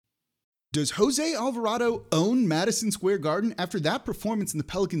Does Jose Alvarado own Madison Square Garden after that performance in the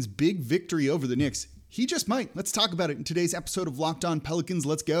Pelicans' big victory over the Knicks? He just might. Let's talk about it in today's episode of Locked On Pelicans.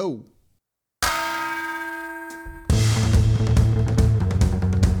 Let's go.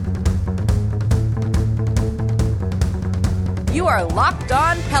 You are Locked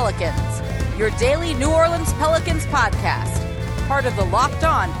On Pelicans, your daily New Orleans Pelicans podcast, part of the Locked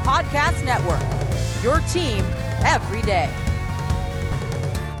On Podcast Network, your team every day.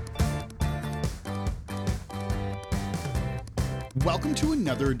 Welcome to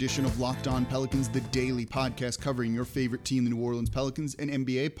another edition of Locked On Pelicans, the daily podcast covering your favorite team, the New Orleans Pelicans and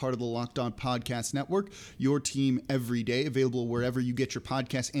NBA, part of the Locked On Podcast Network, your team every day, available wherever you get your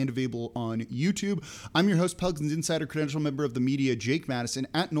podcasts and available on YouTube. I'm your host, Pelicans Insider Credential member of the media, Jake Madison,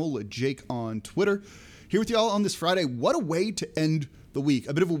 at NOLA Jake on Twitter. Here with y'all on this Friday. What a way to end the week.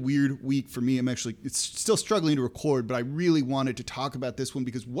 A bit of a weird week for me. It's still struggling to record, but I really wanted to talk about this one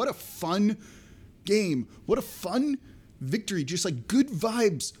because what a fun game. What a fun victory, just like good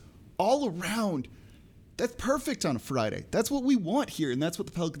vibes all around. That's perfect on a Friday. That's what we want here, and that's what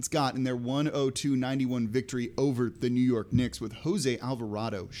the Pelicans got in their 102-91 victory over the New York Knicks with Jose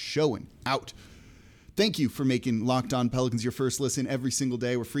Alvarado showing out. Thank you for making Locked On Pelicans your first listen every single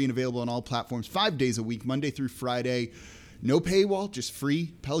day. We're free and available on all platforms 5 days a week, Monday through Friday. No paywall, just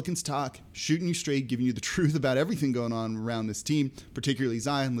free Pelicans talk, shooting you straight, giving you the truth about everything going on around this team, particularly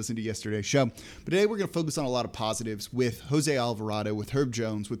Zion. Listen to yesterday's show. But today we're going to focus on a lot of positives with Jose Alvarado, with Herb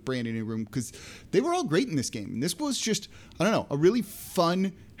Jones, with Brandon Ingram, because they were all great in this game. And this was just, a really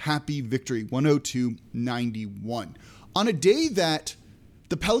fun, happy victory, 102-91. On a day that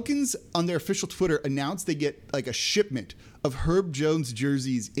the Pelicans on their official Twitter announced they get like a shipment of Herb Jones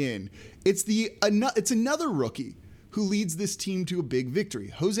jerseys in. It's another rookie who leads this team to a big victory.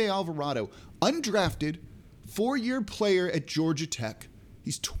 Jose Alvarado, undrafted, 4-year player at Georgia Tech.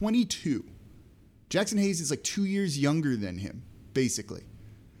 He's 22. Jackson Hayes is like 2 years younger than him, basically.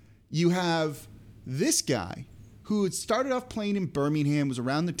 You have this guy who had started off playing in Birmingham, was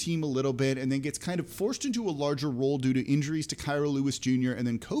around the team a little bit, and then gets kind of forced into a larger role due to injuries to Kira Lewis Jr. and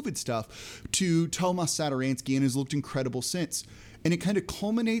then COVID stuff to Tomas Satoransky, and has looked incredible since. And it kind of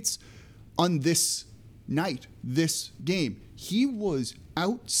culminates on this night, this game. He was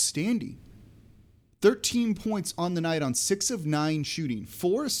outstanding. 13 points on the night on 6 of 9 shooting,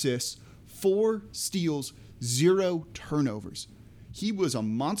 4 assists, 4 steals, 0 turnovers. He was a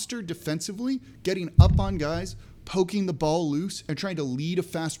monster defensively, getting up on guys, poking the ball loose, and trying to lead a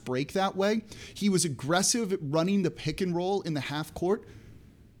fast break that way. He was aggressive at running the pick and roll in the half court.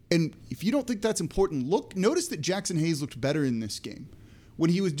 And if you don't think that's important, notice that Jackson Hayes looked better in this game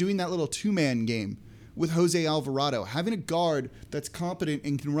when he was doing that little two-man game with Jose Alvarado, having a guard that's competent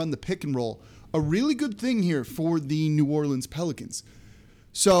and can run the pick and roll. A really good thing here for the New Orleans Pelicans.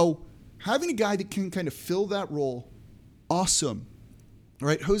 So having a guy that can kind of fill that role, awesome. All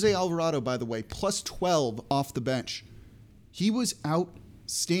right, Jose Alvarado, by the way, plus 12 off the bench. He was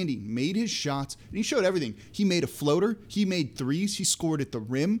outstanding, made his shots, and he showed everything. He made a floater, he made threes, he scored at the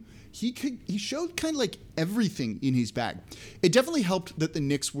rim. He showed kind of like everything in his bag. It definitely helped that the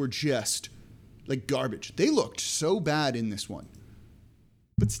Knicks were just like garbage. They looked so bad in this one.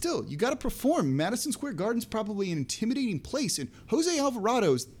 But still, you got to perform. Madison Square Garden's probably an intimidating place. And Jose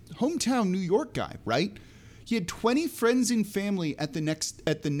Alvarado's hometown New York guy, right? He had 20 friends and family at the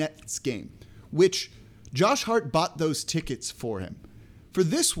Nets game, which Josh Hart bought those tickets for him. For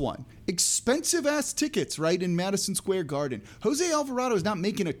this one, expensive-ass tickets, right, in Madison Square Garden. Jose Alvarado is not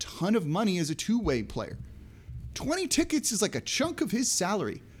making a ton of money as a two-way player. 20 tickets is like a chunk of his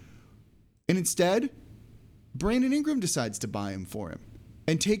salary. And instead, Brandon Ingram decides to buy him for him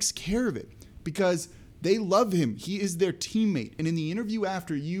and takes care of it because they love him. He is their teammate. And in the interview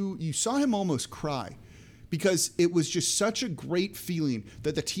after, you saw him almost cry because it was just such a great feeling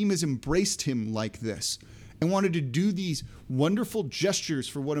that the team has embraced him like this and wanted to do these wonderful gestures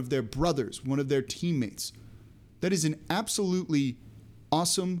for one of their brothers, one of their teammates. That is an absolutely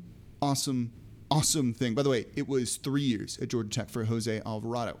awesome, awesome, awesome thing. By the way, it was 3 years at Georgia Tech for Jose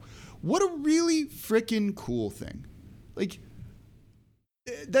Alvarado. What a really freaking cool thing. Like,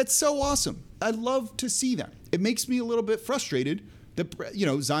 that's so awesome. I love to see that. It makes me a little bit frustrated that,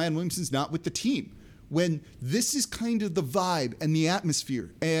 Zion Williamson's not with the team when this is kind of the vibe and the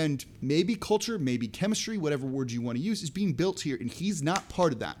atmosphere and maybe culture, maybe chemistry, whatever word you want to use, is being built here, and he's not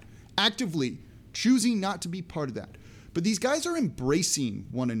part of that. Actively choosing not to be part of that. But these guys are embracing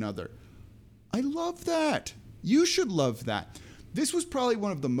one another. I love that. You should love that. This was probably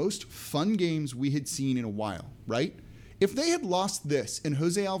one of the most fun games we had seen in a while, right? If they had lost this and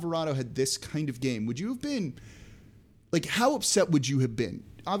Jose Alvarado had this kind of game, would you have been, like, how upset would you have been?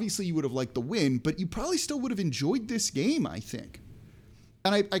 obviously you would have liked the win, but you probably still would have enjoyed this game, I think.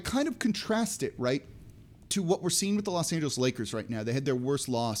 And I kind of contrast it, right, to what we're seeing with the Los Angeles Lakers right now. They had their worst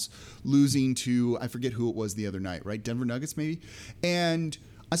loss, losing to, I forget who it was the other night, right? Denver Nuggets, maybe? And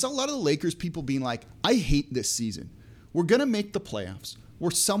I saw a lot of the Lakers people being like, I hate this season. We're going to make the playoffs. We're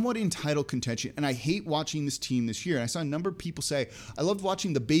somewhat in title contention, and I hate watching this team this year. And I saw a number of people say, I loved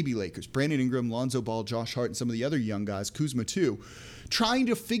watching the baby Lakers, Brandon Ingram, Lonzo Ball, Josh Hart, and some of the other young guys, Kuzma too, trying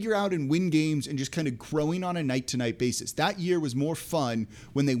to figure out and win games and just kind of growing on a night-to-night basis. That year was more fun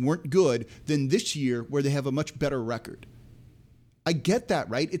when they weren't good than this year where they have a much better record. I get that,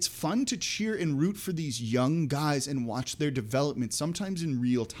 right? It's fun to cheer and root for these young guys and watch their development, sometimes in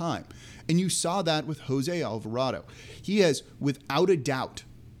real time. And you saw that with Jose Alvarado. He has, without a doubt,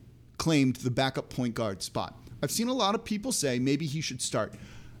 claimed the backup point guard spot. I've seen a lot of people say maybe he should start.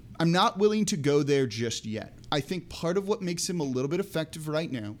 I'm not willing to go there just yet. I think part of what makes him a little bit effective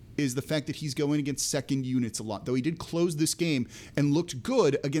right now is the fact that he's going against second units a lot, though he did close this game and looked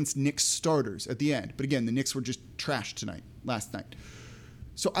good against Knicks starters at the end. But again, the Knicks were just trashed last night.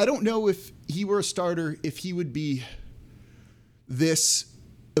 So I don't know if he were a starter, if he would be this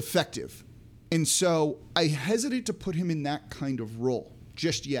effective. And so I hesitate to put him in that kind of role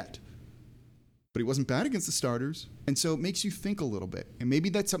just yet. But he wasn't bad against the starters. And so it makes you think a little bit. And maybe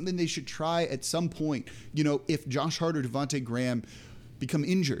that's something they should try at some point. You know, if Josh Hart or Devontae Graham become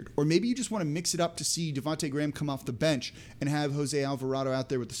injured, or maybe you just want to mix it up to see Devontae Graham come off the bench and have Jose Alvarado out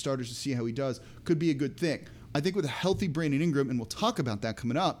there with the starters to see how he does, could be a good thing. I think with a healthy Brandon Ingram, and we'll talk about that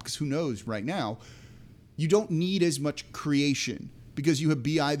coming up, because who knows right now, you don't need as much creation because you have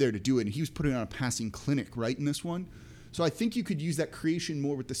B.I. there to do it. And he was putting on a passing clinic, right, in this one. So I think you could use that creation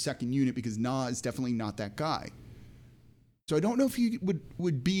more with the second unit because Na is definitely not that guy. So I don't know if he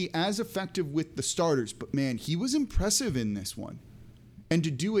would be as effective with the starters, but man, he was impressive in this one. And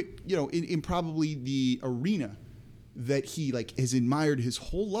to do it, you know, in probably the arena that he like has admired his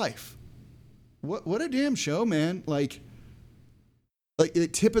whole life. What a damn show, man. Like the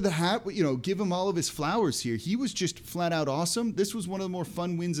tip of the hat, you know, give him all of his flowers here. He was just flat out awesome. This was one of the more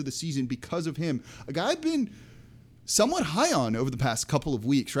fun wins of the season because of him. A guy I've been somewhat high on over the past couple of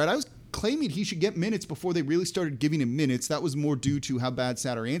weeks, right? I was claiming he should get minutes before they really started giving him minutes. That was more due to how bad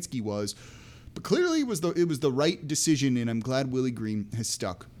Satoransky was. But clearly it was the right decision, and I'm glad Willie Green has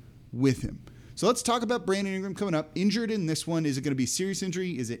stuck with him. So let's talk about Brandon Ingram coming up. Injured in this one. Is it going to be a serious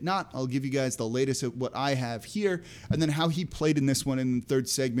injury? Is it not? I'll give you guys the latest of what I have here, and then how he played in this one in the third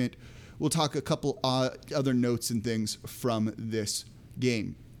segment. We'll talk a couple other notes and things from this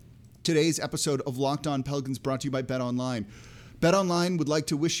game. Today's episode of Locked On Pelicans brought to you by BetOnline. BetOnline would like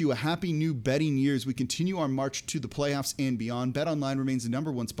to wish you a happy new betting year as we continue our march to the playoffs and beyond. BetOnline remains the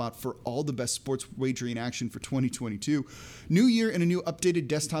number one spot for all the best sports wagering action for 2022. New year and a new updated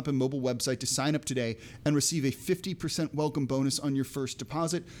desktop and mobile website to sign up today and receive a 50% welcome bonus on your first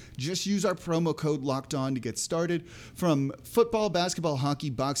deposit. Just use our promo code LOCKEDON to get started. From football, basketball, hockey,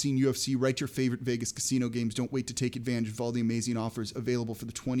 boxing, UFC, right to your favorite Vegas casino games. Don't wait to take advantage of all the amazing offers available for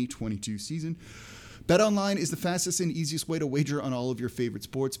the 2022 season. BetOnline is the fastest and easiest way to wager on all of your favorite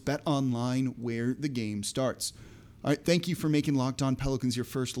sports. BetOnline, where the game starts. All right, thank you for making Locked On Pelicans your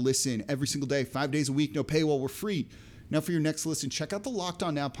first listen every single day, 5 days a week, no paywall, we're free. Now for your next listen, check out the Locked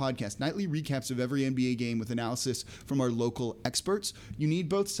On Now podcast, nightly recaps of every NBA game with analysis from our local experts. You need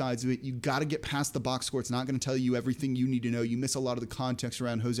both sides of it. You got to get past the box score. It's not going to tell you everything you need to know. You miss a lot of the context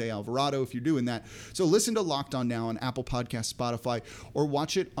around Jose Alvarado if you're doing that. So listen to Locked On Now on Apple Podcasts, Spotify, or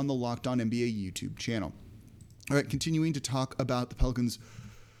watch it on the Locked On NBA YouTube channel. All right, continuing to talk about the Pelicans'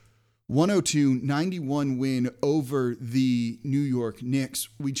 102-91 win over the New York Knicks.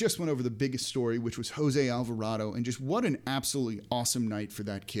 We just went over the biggest story, which was Jose Alvarado, and just what an absolutely awesome night for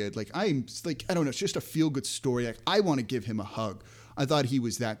that kid. I don't know, it's just a feel-good story. Like, I want to give him a hug. I thought he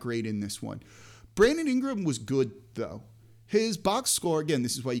was that great in this one. Brandon Ingram was good, though. His box score, again,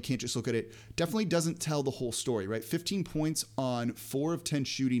 this is why you can't just look at it, definitely doesn't tell the whole story, right? 15 points on 4 of 10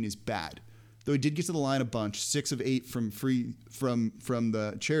 shooting is bad. Though he did get to the line a bunch, 6 of 8 from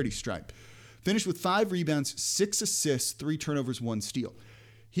the charity stripe. Finished with 5 rebounds, 6 assists, 3 turnovers, 1 steal.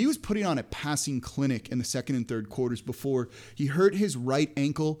 He was putting on a passing clinic in the second and third quarters before he hurt his right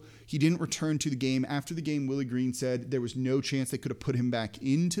ankle. He didn't return to the game. After the game, Willie Green said there was no chance they could have put him back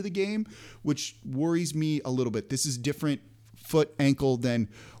into the game, which worries me a little bit. This is different foot ankle than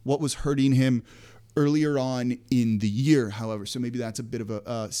what was hurting him earlier on in the year, however, so maybe that's a bit of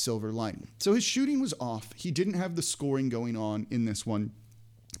a silver lining. So his shooting was off. He didn't have the scoring going on in this one.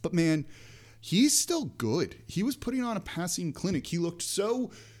 But man, he's still good. He was putting on a passing clinic. He looked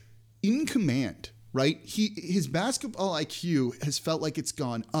so in command right? His basketball IQ has felt like it's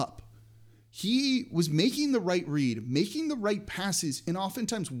gone up. He was making the right read, making the right passes, and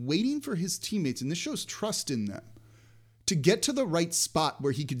oftentimes waiting for his teammates, and this shows trust in them, to get to the right spot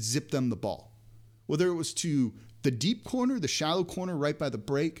where he could zip them the ball. Whether it was to the deep corner, the shallow corner right by the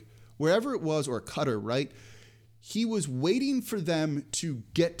break, wherever it was, or a cutter, right? He was waiting for them to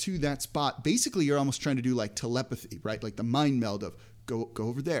get to that spot. Basically, you're almost trying to do like telepathy, right? Like the mind meld of go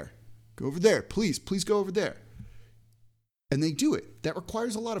over there, go over there, please go over there. And they do it. That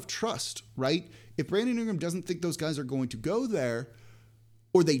requires a lot of trust, right? If Brandon Ingram doesn't think those guys are going to go there,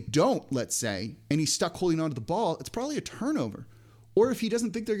 or they don't, let's say, and he's stuck holding onto the ball, it's probably a turnover. Or if he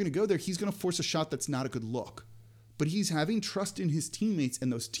doesn't think they're going to go there, he's going to force a shot that's not a good look. But he's having trust in his teammates,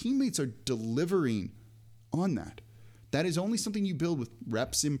 and those teammates are delivering on that. That is only something you build with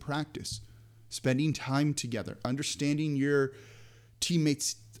reps in practice, spending time together, understanding your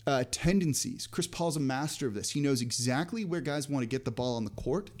teammates' tendencies. Chris Paul's a master of this. He knows exactly where guys want to get the ball on the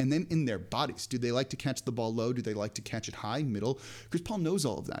court and then in their bodies. Do they like to catch the ball low? Do they like to catch it high, middle? Chris Paul knows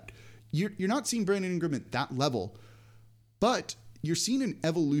all of that. You're not seeing Brandon Ingram at that level, but you're seeing an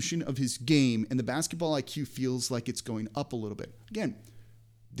evolution of his game, and the basketball IQ feels like it's going up a little bit. Again,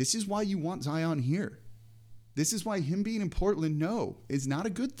 this is why you want Zion here. This is why him being in Portland, is not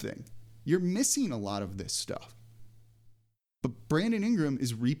a good thing. You're missing a lot of this stuff. But Brandon Ingram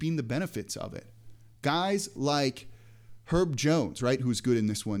is reaping the benefits of it. Guys like Herb Jones, right, who's good in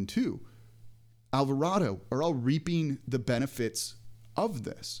this one too, Alvarado are all reaping the benefits of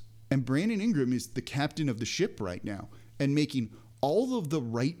this. And Brandon Ingram is the captain of the ship right now and making all of the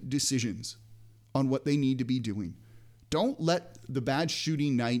right decisions on what they need to be doing. Don't let the bad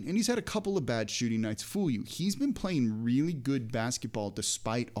shooting night, and he's had a couple of bad shooting nights, fool you. He's been playing really good basketball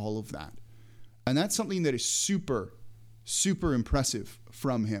despite all of that. And that's something that is super, super impressive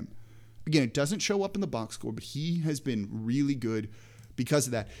from him. Again, it doesn't show up in the box score, but he has been really good because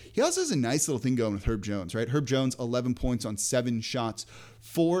of that. He also has a nice little thing going with Herb Jones, right? Herb Jones, 11 points on 7 shots,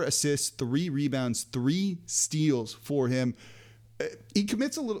 4 assists, 3 rebounds, 3 steals for him. He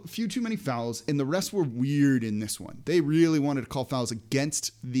commits a few too many fouls, and the rest were weird in this one. They really wanted to call fouls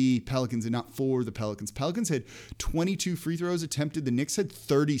against the Pelicans and not for the Pelicans. Pelicans had 22 free throws attempted. The Knicks had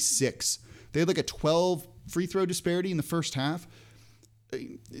 36. They had like a 12 free throw disparity in the first half.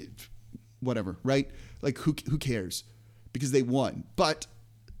 Whatever, right? Like, who cares? Because they won. But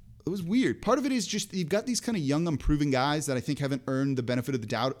it was weird. Part of it is just you've got these kind of young, unproven guys that I think haven't earned the benefit of the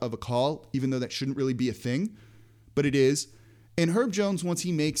doubt of a call, even though that shouldn't really be a thing. But it is. And Herb Jones, once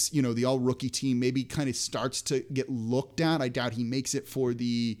he makes, the all-rookie team, maybe kind of starts to get looked at. I doubt he makes it for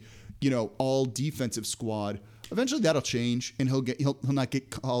the, all-defensive squad. Eventually that'll change, and he'll not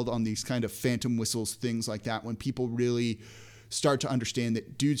get called on these kind of phantom whistles, things like that, when people really start to understand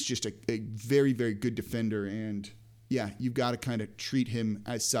that dude's just a very, very good defender, and yeah, you've got to kind of treat him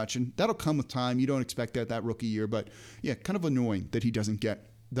as such, and that'll come with time. You don't expect that rookie year, but yeah, kind of annoying that he doesn't get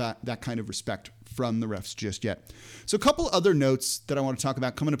that kind of respect from the refs just yet. So a couple other notes that I want to talk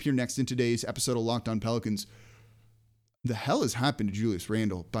about coming up here next in today's episode of Locked On Pelicans. The hell has happened to Julius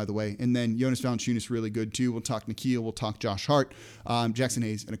Randle, by the way, and then Jonas Valanciunas really good too. We'll talk Nikhil, we'll talk Josh Hart, Jackson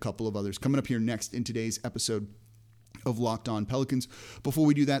Hayes, and a couple of others coming up here next in today's episode of Locked On Pelicans. Before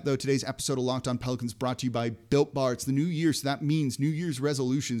we do that, though, today's episode of Locked On Pelicans brought to you by Built Bar. It's the new year, so that means New Year's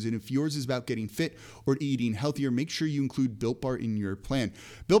resolutions. And if yours is about getting fit or eating healthier, make sure you include Built Bar in your plan.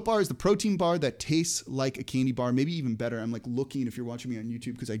 Built Bar is the protein bar that tastes like a candy bar, maybe even better. I'm like looking, if you're watching me on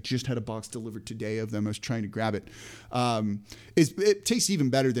YouTube, because I just had a box delivered today of them. I was trying to grab it. It tastes even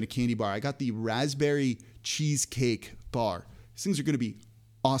better than a candy bar. I got the raspberry cheesecake bar. These things are going to be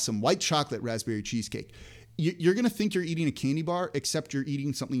awesome. White chocolate raspberry cheesecake. You're going to think you're eating a candy bar, except you're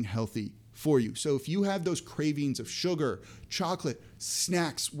eating something healthy for you. So if you have those cravings of sugar, chocolate,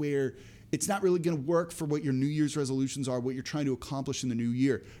 snacks, where it's not really going to work for what your New Year's resolutions are, what you're trying to accomplish in the new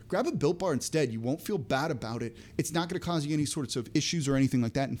year, grab a Built Bar instead. You won't feel bad about it. It's not going to cause you any sorts of issues or anything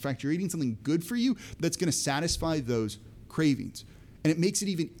like that. In fact, you're eating something good for you that's going to satisfy those cravings. And it makes it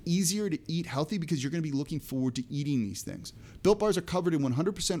even easier to eat healthy because you're going to be looking forward to eating these things. Built Bars are covered in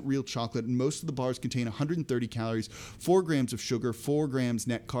 100% real chocolate, and most of the bars contain 130 calories, 4 grams of sugar, 4 grams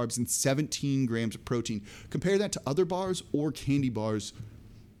net carbs, and 17 grams of protein. Compare that to other bars or candy bars.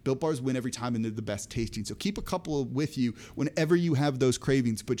 Built Bars win every time, and they're the best tasting. So keep a couple with you whenever you have those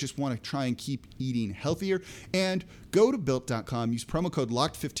cravings, but just want to try and keep eating healthier. And go to Built.com, use promo code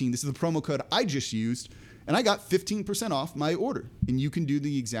LOCKED15. This is the promo code I just used, and I got 15% off my order. And you can do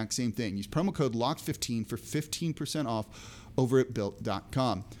the exact same thing. Use promo code LOCKED15 for 15% off over at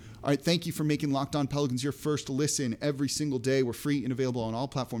Built.com. All right, thank you for making Locked On Pelicans your first listen every single day. We're free and available on all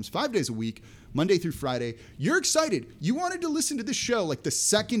platforms 5 days a week, Monday through Friday. You're excited. You wanted to listen to this show like the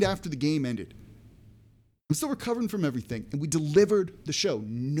second after the game ended. I'm still recovering from everything, and we delivered the show.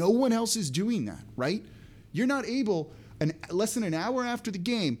 No one else is doing that, right? You're not able, less than an hour after the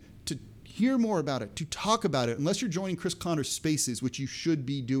game, to hear more about it, to talk about it, unless you're joining Chris Connor's Spaces, which you should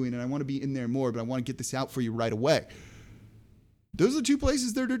be doing, and I want to be in there more, but I want to get this out for you right away. Those are the two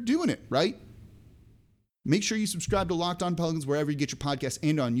places that are doing it, right? Make sure you subscribe to Locked On Pelicans wherever you get your podcasts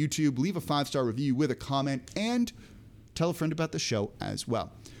and on YouTube. Leave a 5-star review with a comment, and tell a friend about the show as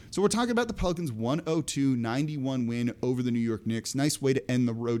well. So we're talking about the Pelicans' 102-91 win over the New York Knicks. Nice way to end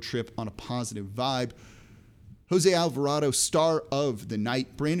the road trip on a positive vibe. Jose Alvarado, star of the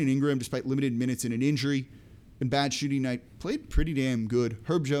night. Brandon Ingram, despite limited minutes and an injury and bad shooting night, played pretty damn good.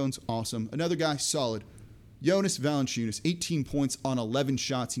 Herb Jones, awesome. Another guy, solid. Jonas Valanciunas, 18 points on 11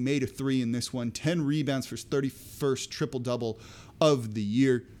 shots. He made a 3 in this one. 10 rebounds for his 31st triple-double of the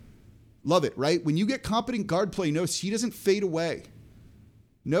year. Love it, right? When you get competent guard play, notice he doesn't fade away.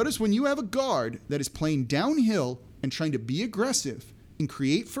 Notice when you have a guard that is playing downhill and trying to be aggressive and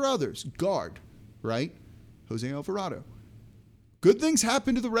create for others, guard, right? Jose Alvarado. Good things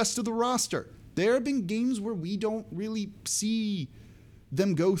happen to the rest of the roster. There have been games where we don't really see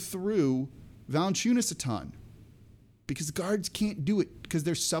them go through Valanciunas a ton because the guards can't do it because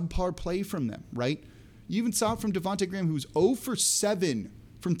there's subpar play from them, right? You even saw it from Devontae Graham, who was 0 for 7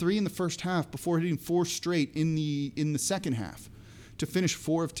 from 3 in the first half before hitting 4 straight in the second half to finish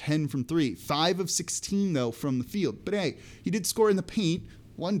 4 of 10 from 3. 5 of 16, though, from the field. But hey, he did score in the paint,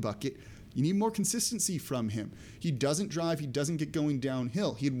 1 bucket. You need more consistency from him. He doesn't drive. He doesn't get going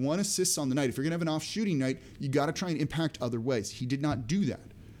downhill. He had 1 assist on the night. If you're going to have an off shooting night, you got to try and impact other ways. He did not do that.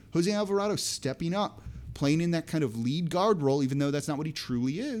 Jose Alvarado stepping up, playing in that kind of lead guard role, even though that's not what he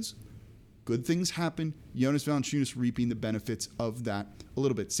truly is. Good things happen. Jonas Valanciunas reaping the benefits of that a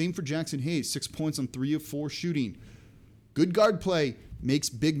little bit. Same for Jackson Hayes, 6 points on 3 of 4 shooting. Good guard play makes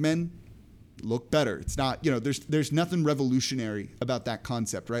big men look better. It's not, there's nothing revolutionary about that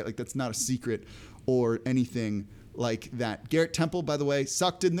concept, right? Like that's not a secret or anything like that. Garrett Temple, by the way,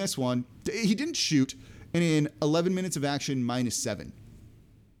 sucked in this one. He didn't shoot, and in 11 minutes of action, -7.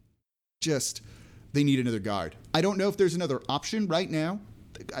 They need another guard. I don't know if there's another option right now.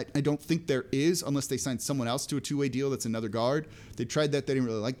 I don't think there is, unless they sign someone else to a two-way deal that's another guard. They tried that. They didn't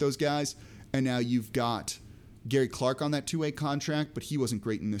really like those guys. And now you've got Gary Clark on that two-way contract, but he wasn't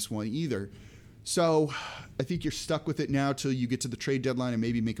great in this one either. So I think you're stuck with it now till you get to the trade deadline and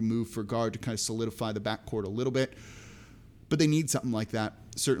maybe make a move for a guard to kind of solidify the backcourt a little bit. But they need something like that,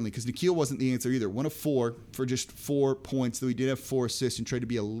 certainly, because Nickeil wasn't the answer either. 1 of 4 for just 4 points, though he did have 4 assists and tried to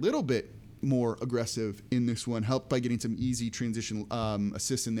be a little bit more aggressive in this one, helped by getting some easy transition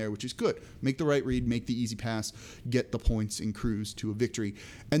assists in there, which is good. Make the right read, make the easy pass, get the points and cruise to a victory.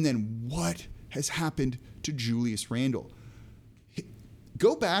 And then what has happened to Julius Randle?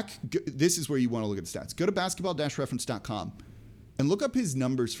 Go back. This is where you want to look at the stats. Go to basketball-reference.com and look up his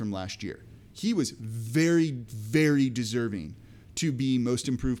numbers from last year. He was very, very deserving to be most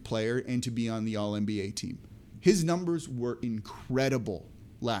improved player and to be on the All-NBA team. His numbers were incredible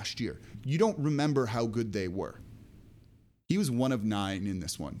last year. You don't remember how good they were. He was 1 of 9 in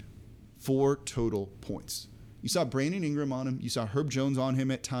this one. 4 total points. You saw Brandon Ingram on him. You saw Herb Jones on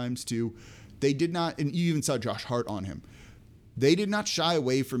him at times too. They did not, and you even saw Josh Hart on him. They did not shy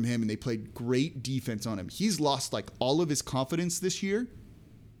away from him, and they played great defense on him. He's lost like all of his confidence this year,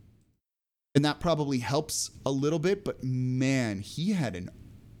 and that probably helps a little bit, but man, he had an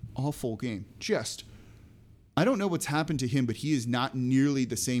awful game. I don't know what's happened to him, but he is not nearly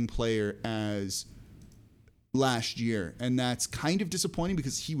the same player as last year. And that's kind of disappointing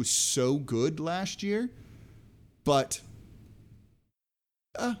because he was so good last year. But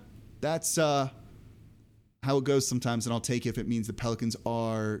that's how it goes sometimes, and I'll take it if it means the Pelicans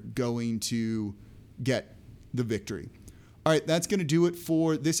are going to get the victory. All right, that's going to do it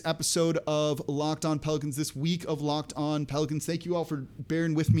for this episode of Locked On Pelicans, this week of Locked On Pelicans. Thank you all for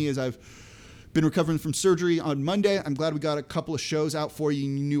bearing with me as I've been recovering from surgery on Monday. I'm glad we got a couple of shows out for you.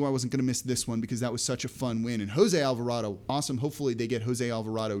 You knew I wasn't going to miss this one because that was such a fun win. And Jose Alvarado, awesome. Hopefully they get Jose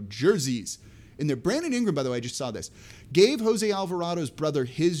Alvarado jerseys in there. Brandon Ingram, by the way, I just saw this, gave Jose Alvarado's brother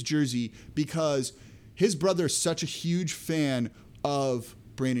his jersey because his brother is such a huge fan of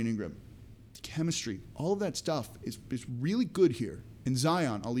Brandon Ingram. Chemistry, all of that stuff is really good here. And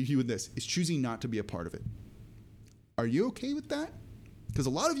Zion, I'll leave you with this, is choosing not to be a part of it. Are you okay with that? Because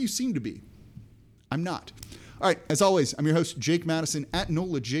a lot of you seem to be. I'm not. All right, as always, I'm your host, Jake Madison, at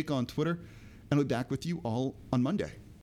NOLA Jake on Twitter, and I'll be back with you all on Monday.